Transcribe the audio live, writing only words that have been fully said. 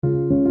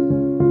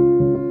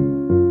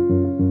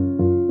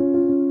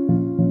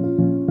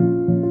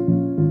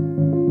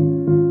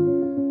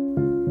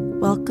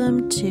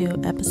Welcome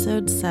to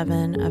episode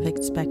 7 of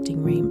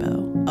Expecting Rainbow,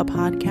 a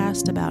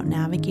podcast about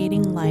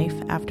navigating life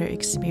after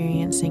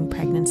experiencing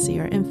pregnancy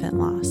or infant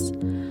loss.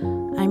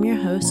 I'm your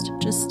host,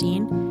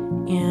 Justine,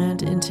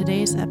 and in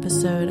today's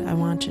episode, I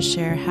want to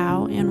share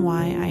how and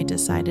why I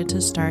decided to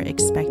start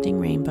Expecting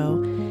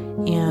Rainbow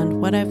and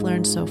what I've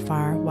learned so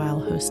far while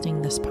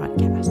hosting this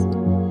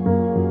podcast.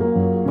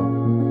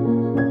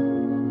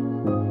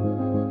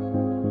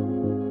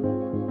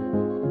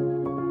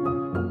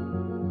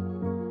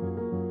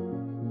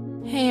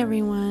 Hey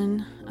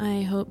everyone,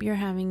 I hope you're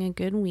having a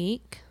good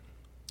week.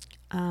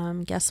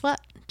 Guess what?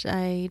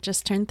 I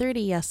just turned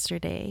 30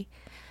 yesterday.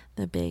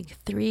 The big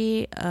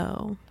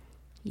 3-0.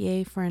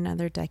 Yay for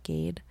another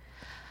decade.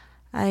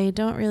 I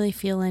don't really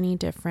feel any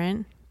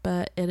different,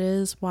 but it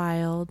is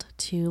wild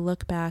to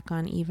look back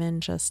on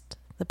even just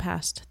the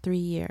past 3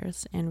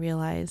 years and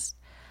realize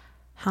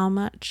how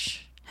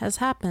much has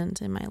happened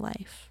in my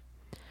life.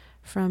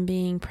 From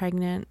being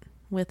pregnant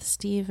with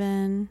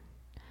Steven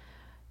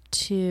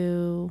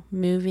to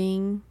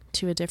moving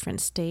to a different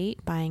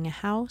state, buying a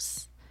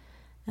house,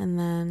 and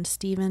then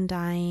Steven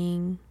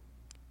dying,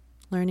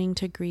 learning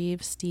to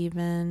grieve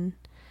Steven,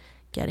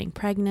 getting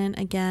pregnant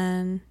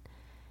again,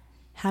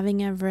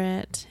 having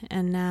Everett,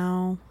 and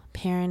now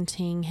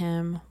parenting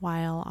him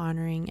while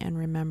honoring and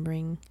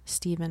remembering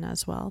Steven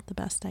as well the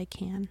best I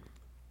can.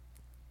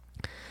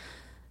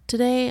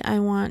 Today I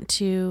want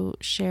to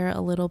share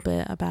a little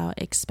bit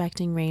about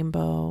Expecting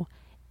Rainbow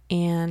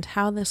and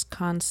how this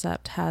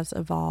concept has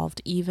evolved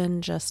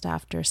even just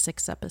after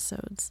 6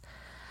 episodes.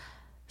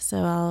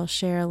 So I'll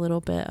share a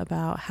little bit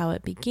about how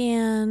it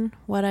began,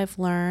 what I've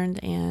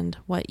learned, and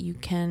what you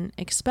can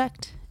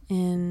expect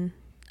in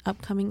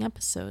upcoming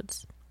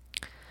episodes.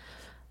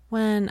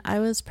 When I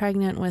was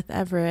pregnant with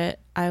Everett,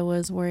 I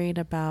was worried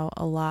about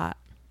a lot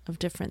of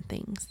different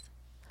things,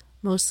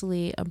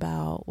 mostly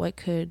about what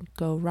could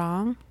go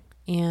wrong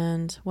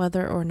and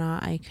whether or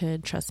not I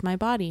could trust my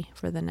body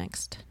for the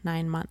next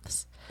 9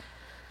 months.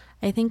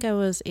 I think I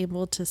was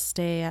able to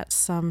stay at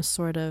some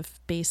sort of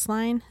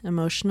baseline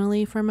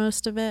emotionally for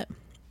most of it,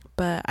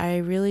 but I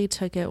really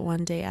took it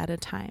one day at a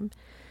time.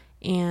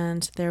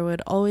 And there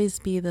would always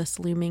be this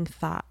looming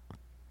thought,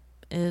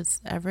 is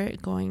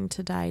Everett going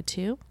to die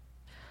too?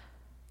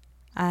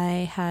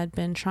 I had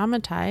been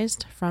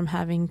traumatized from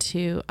having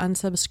to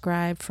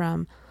unsubscribe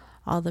from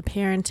all the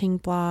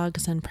parenting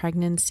blogs and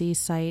pregnancy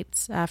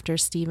sites after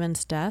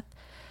Steven's death.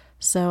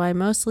 So I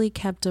mostly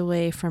kept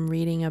away from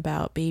reading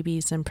about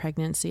babies and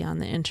pregnancy on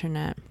the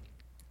internet.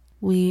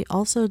 We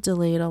also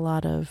delayed a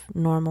lot of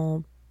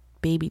normal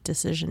baby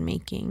decision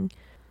making.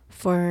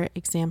 For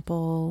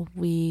example,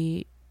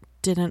 we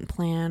didn't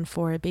plan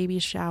for a baby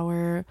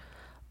shower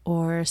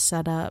or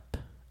set up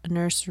a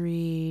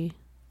nursery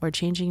or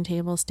changing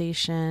table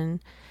station,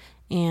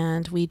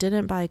 and we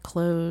didn't buy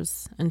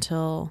clothes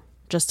until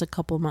just a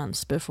couple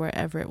months before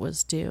Everett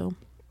was due.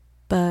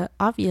 But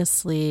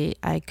obviously,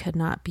 I could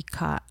not be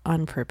caught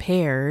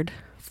unprepared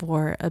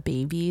for a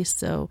baby,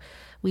 so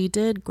we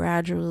did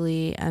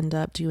gradually end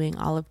up doing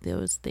all of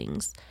those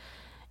things.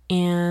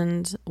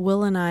 And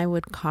Will and I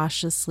would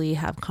cautiously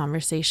have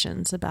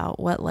conversations about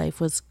what life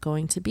was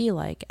going to be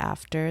like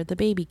after the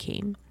baby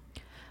came.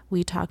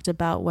 We talked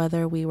about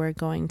whether we were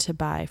going to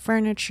buy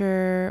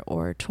furniture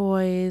or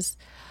toys,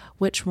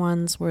 which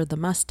ones were the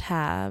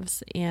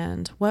must-haves,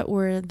 and what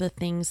were the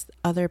things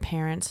other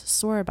parents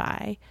swore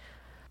by.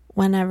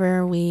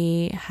 Whenever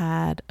we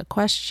had a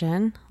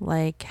question,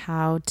 like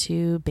how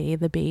to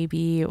bathe a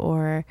baby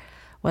or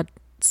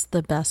what's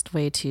the best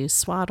way to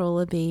swaddle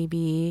a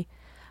baby,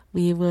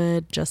 we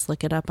would just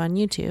look it up on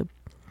YouTube.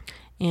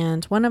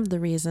 And one of the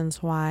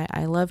reasons why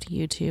I loved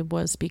YouTube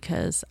was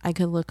because I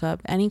could look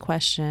up any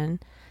question,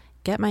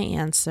 get my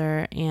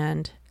answer,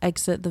 and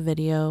exit the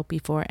video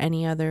before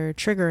any other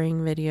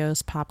triggering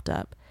videos popped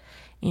up.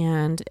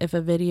 And if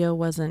a video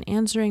wasn't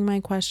answering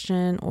my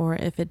question, or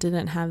if it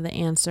didn't have the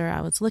answer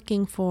I was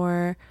looking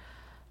for,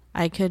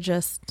 I could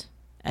just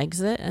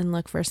exit and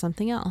look for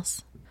something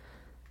else.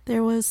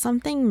 There was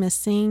something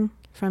missing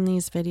from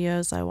these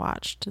videos I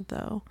watched,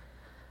 though.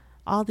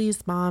 All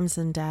these moms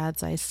and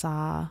dads I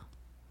saw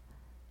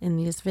in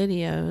these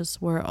videos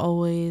were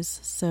always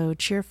so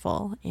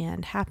cheerful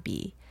and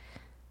happy.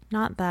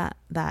 Not that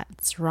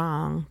that's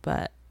wrong,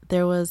 but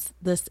there was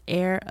this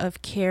air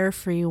of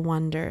carefree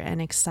wonder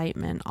and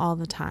excitement all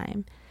the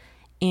time.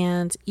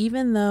 And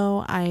even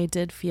though I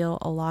did feel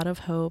a lot of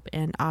hope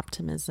and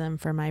optimism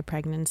for my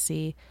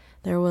pregnancy,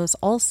 there was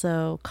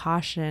also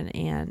caution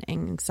and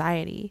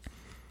anxiety.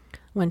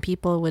 When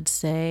people would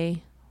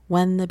say,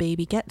 "When the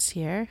baby gets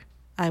here,"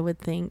 I would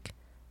think,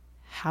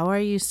 "How are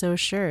you so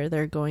sure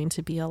they're going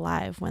to be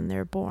alive when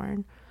they're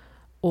born?"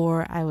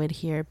 Or I would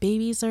hear,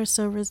 "Babies are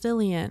so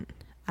resilient."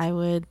 I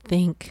would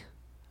think,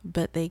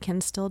 but they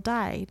can still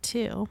die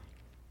too.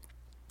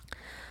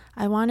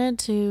 I wanted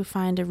to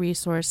find a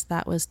resource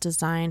that was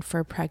designed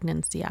for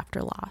pregnancy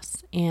after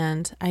loss,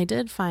 and I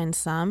did find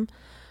some,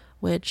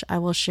 which I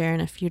will share in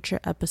a future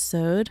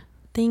episode.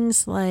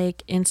 Things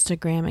like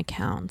Instagram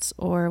accounts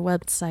or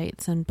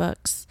websites and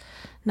books,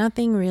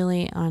 nothing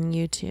really on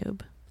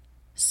YouTube.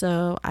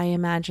 So I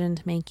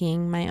imagined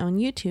making my own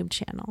YouTube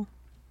channel.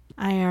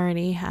 I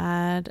already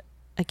had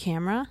a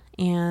camera,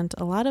 and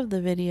a lot of the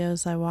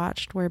videos I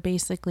watched were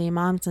basically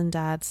moms and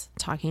dads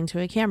talking to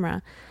a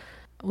camera.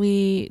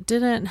 We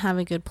didn't have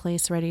a good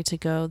place ready to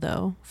go,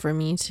 though, for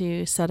me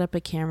to set up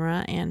a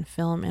camera and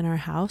film in our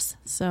house,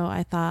 so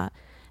I thought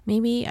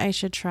maybe I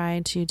should try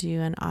to do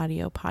an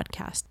audio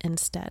podcast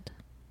instead.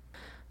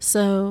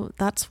 So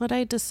that's what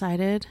I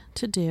decided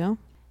to do,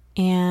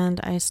 and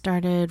I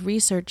started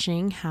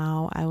researching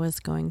how I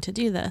was going to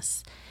do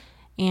this.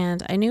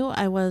 And I knew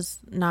I was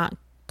not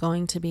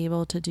going to be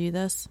able to do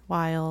this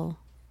while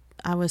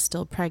I was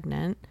still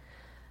pregnant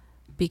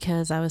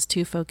because I was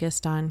too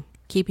focused on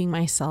keeping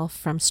myself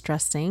from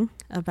stressing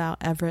about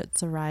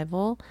Everett's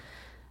arrival.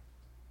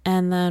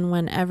 And then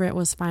when Everett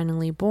was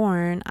finally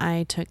born,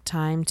 I took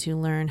time to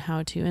learn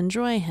how to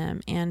enjoy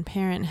him and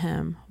parent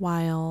him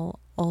while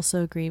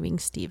also grieving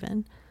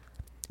Stephen.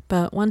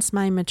 But once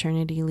my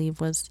maternity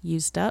leave was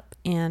used up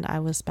and I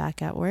was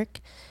back at work,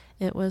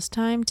 it was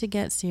time to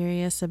get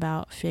serious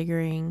about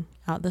figuring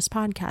out this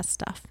podcast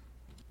stuff.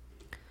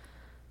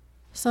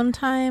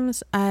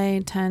 Sometimes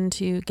I tend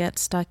to get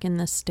stuck in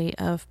this state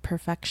of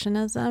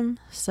perfectionism,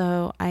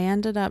 so I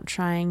ended up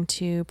trying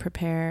to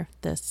prepare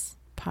this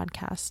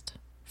podcast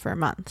for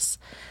months.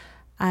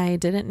 I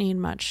didn't need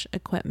much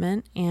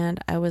equipment, and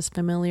I was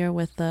familiar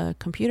with the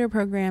computer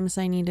programs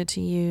I needed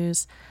to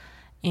use,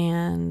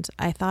 and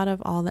I thought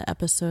of all the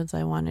episodes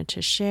I wanted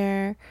to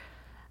share.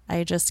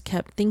 I just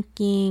kept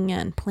thinking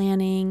and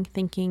planning,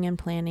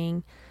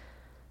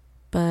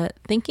 but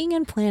thinking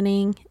and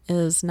planning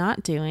is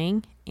not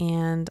doing,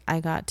 and I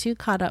got too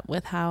caught up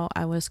with how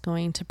I was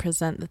going to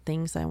present the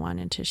things I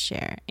wanted to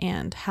share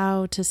and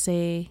how to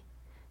say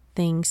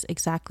things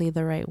exactly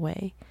the right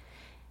way.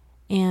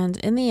 And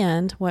in the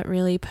end, what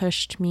really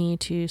pushed me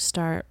to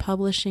start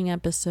publishing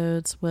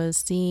episodes was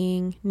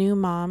seeing new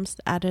moms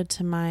added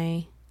to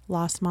my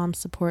Lost Mom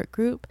support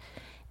group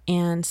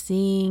and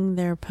seeing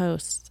their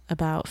posts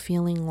about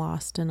feeling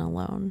lost and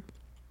alone.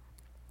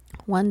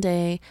 One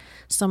day,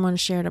 someone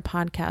shared a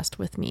podcast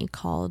with me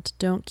called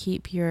Don't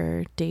Keep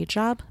Your Day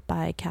Job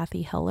by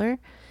Kathy Heller.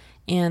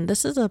 And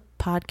this is a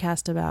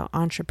podcast about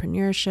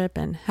entrepreneurship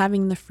and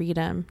having the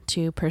freedom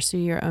to pursue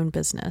your own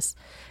business.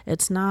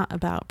 It's not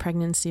about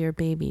pregnancy or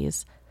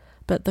babies.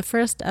 But the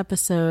first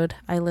episode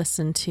I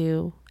listened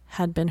to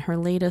had been her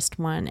latest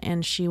one,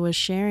 and she was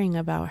sharing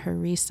about her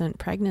recent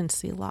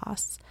pregnancy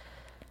loss.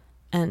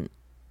 And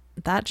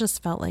that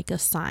just felt like a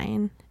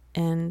sign.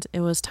 And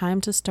it was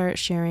time to start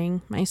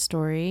sharing my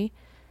story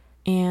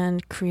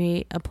and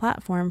create a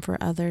platform for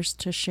others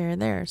to share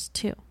theirs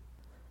too.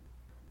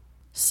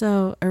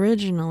 So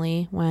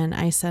originally, when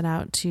I set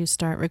out to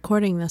start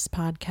recording this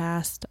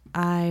podcast,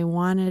 I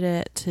wanted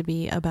it to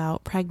be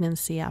about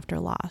pregnancy after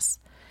loss.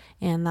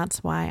 And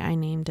that's why I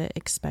named it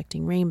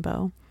Expecting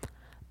Rainbow.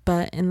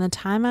 But in the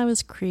time I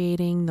was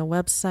creating the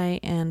website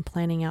and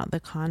planning out the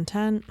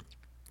content,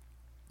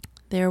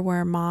 there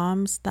were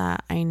moms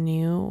that I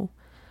knew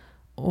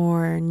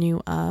or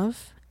knew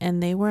of,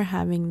 and they were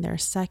having their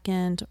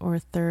second or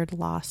third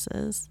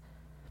losses.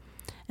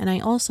 And I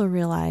also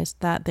realized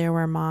that there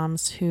were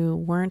moms who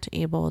weren't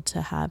able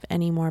to have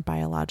any more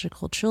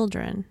biological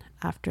children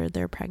after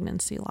their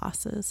pregnancy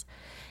losses,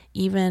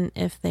 even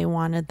if they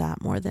wanted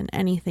that more than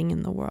anything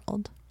in the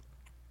world.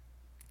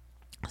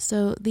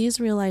 So these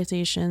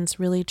realizations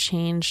really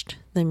changed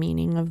the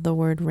meaning of the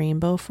word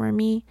rainbow for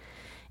me,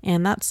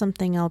 and that's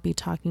something I'll be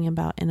talking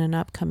about in an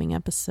upcoming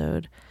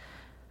episode.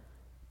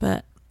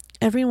 But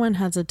everyone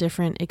has a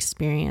different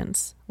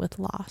experience with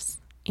loss,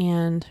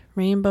 and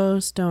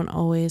rainbows don't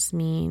always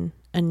mean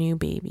a new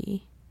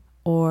baby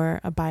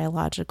or a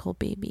biological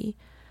baby.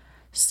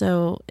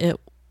 So it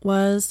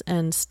was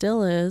and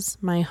still is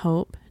my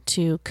hope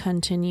to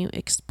continue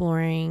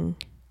exploring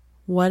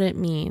what it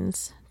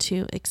means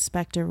to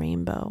expect a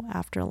rainbow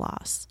after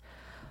loss.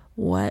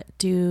 What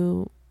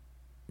do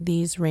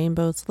these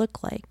rainbows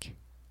look like?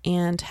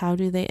 And how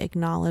do they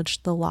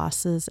acknowledge the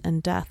losses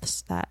and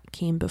deaths that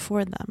came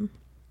before them?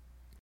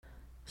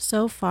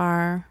 So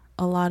far,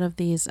 a lot of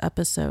these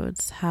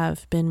episodes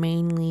have been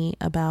mainly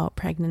about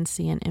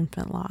pregnancy and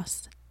infant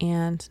loss,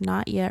 and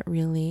not yet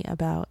really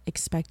about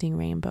expecting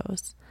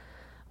rainbows,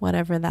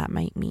 whatever that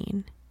might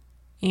mean.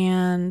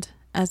 And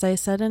as I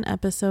said in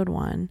episode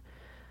 1,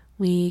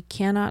 we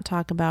cannot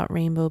talk about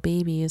rainbow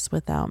babies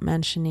without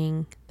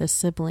mentioning the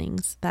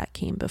siblings that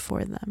came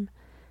before them.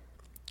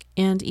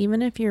 And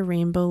even if your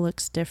rainbow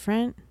looks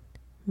different,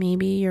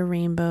 maybe your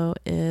rainbow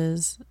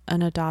is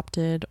an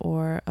adopted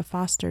or a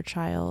foster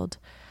child,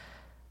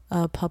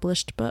 a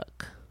published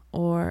book,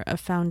 or a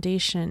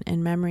foundation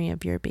in memory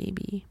of your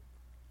baby.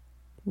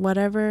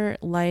 Whatever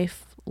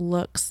life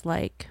looks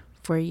like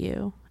for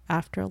you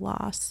after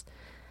loss,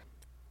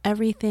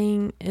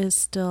 everything is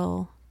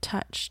still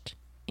touched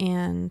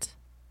and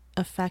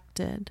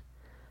affected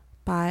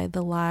by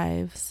the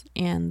lives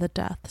and the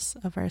deaths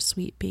of our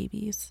sweet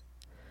babies.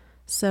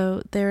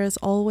 So there is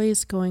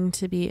always going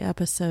to be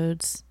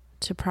episodes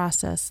to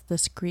process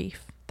this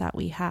grief that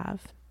we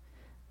have,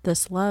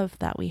 this love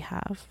that we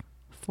have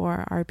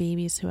for our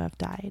babies who have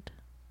died.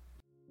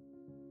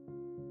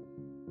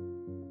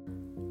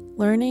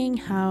 Learning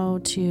how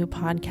to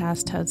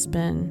podcast has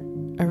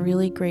been a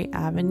really great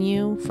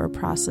avenue for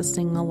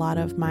processing a lot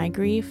of my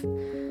grief,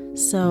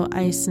 so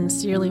I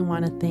sincerely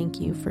want to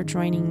thank you for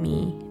joining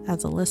me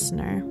as a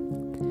listener.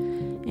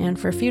 And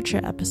for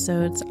future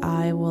episodes,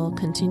 I will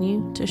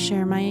continue to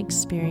share my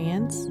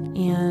experience,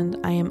 and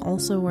I am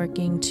also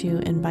working to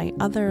invite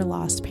other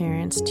lost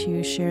parents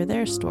to share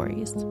their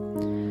stories.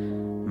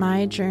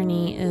 My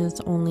journey is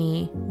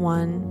only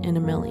one in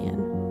a million,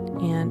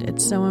 and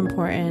it's so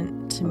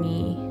important to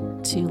me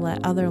to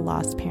let other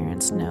lost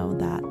parents know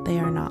that they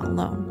are not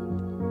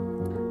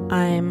alone.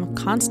 I'm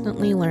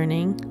constantly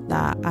learning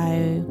that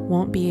I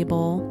won't be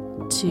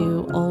able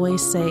to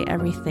always say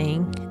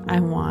everything I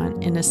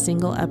want in a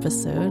single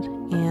episode,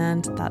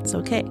 and that's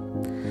okay.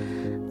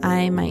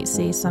 I might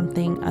say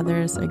something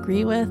others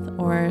agree with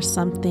or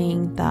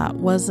something that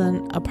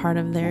wasn't a part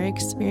of their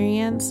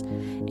experience,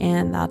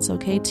 and that's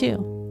okay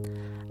too.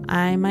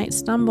 I might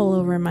stumble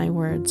over my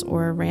words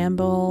or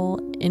ramble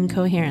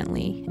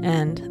incoherently,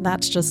 and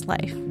that's just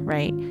life,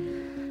 right?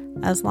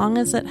 As long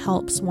as it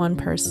helps one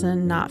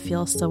person not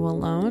feel so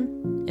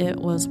alone, it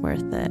was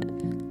worth it.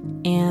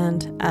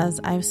 And as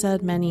I've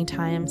said many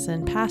times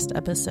in past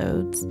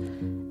episodes,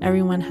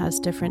 everyone has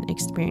different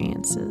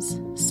experiences,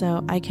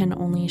 so I can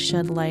only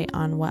shed light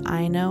on what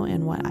I know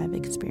and what I've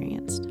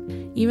experienced.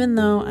 Even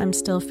though I'm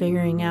still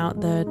figuring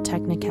out the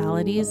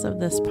technicalities of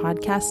this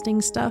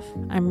podcasting stuff,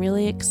 I'm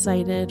really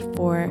excited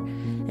for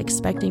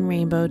Expecting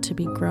Rainbow to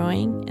be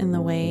growing in the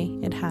way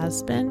it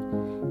has been,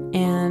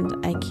 and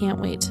I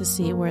can't wait to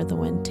see where the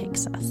wind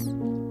takes us.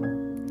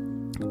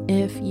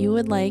 If you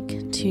would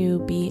like to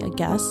be a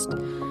guest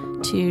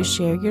to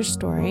share your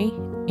story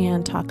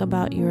and talk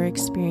about your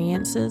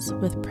experiences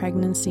with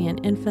pregnancy and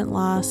infant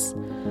loss,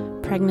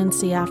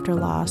 pregnancy after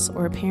loss,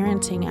 or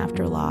parenting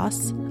after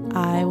loss,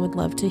 I would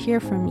love to hear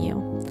from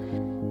you.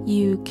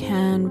 You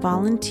can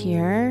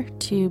volunteer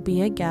to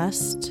be a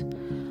guest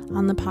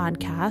on the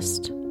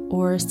podcast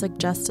or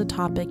suggest a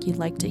topic you'd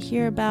like to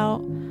hear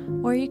about,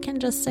 or you can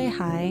just say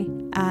hi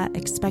at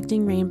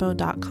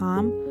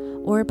expectingrainbow.com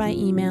or by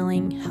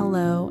emailing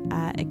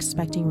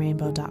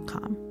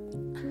hello@expectingrainbow.com.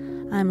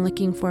 I'm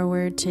looking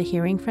forward to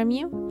hearing from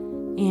you,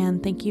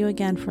 and thank you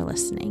again for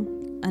listening.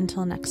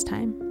 Until next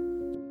time.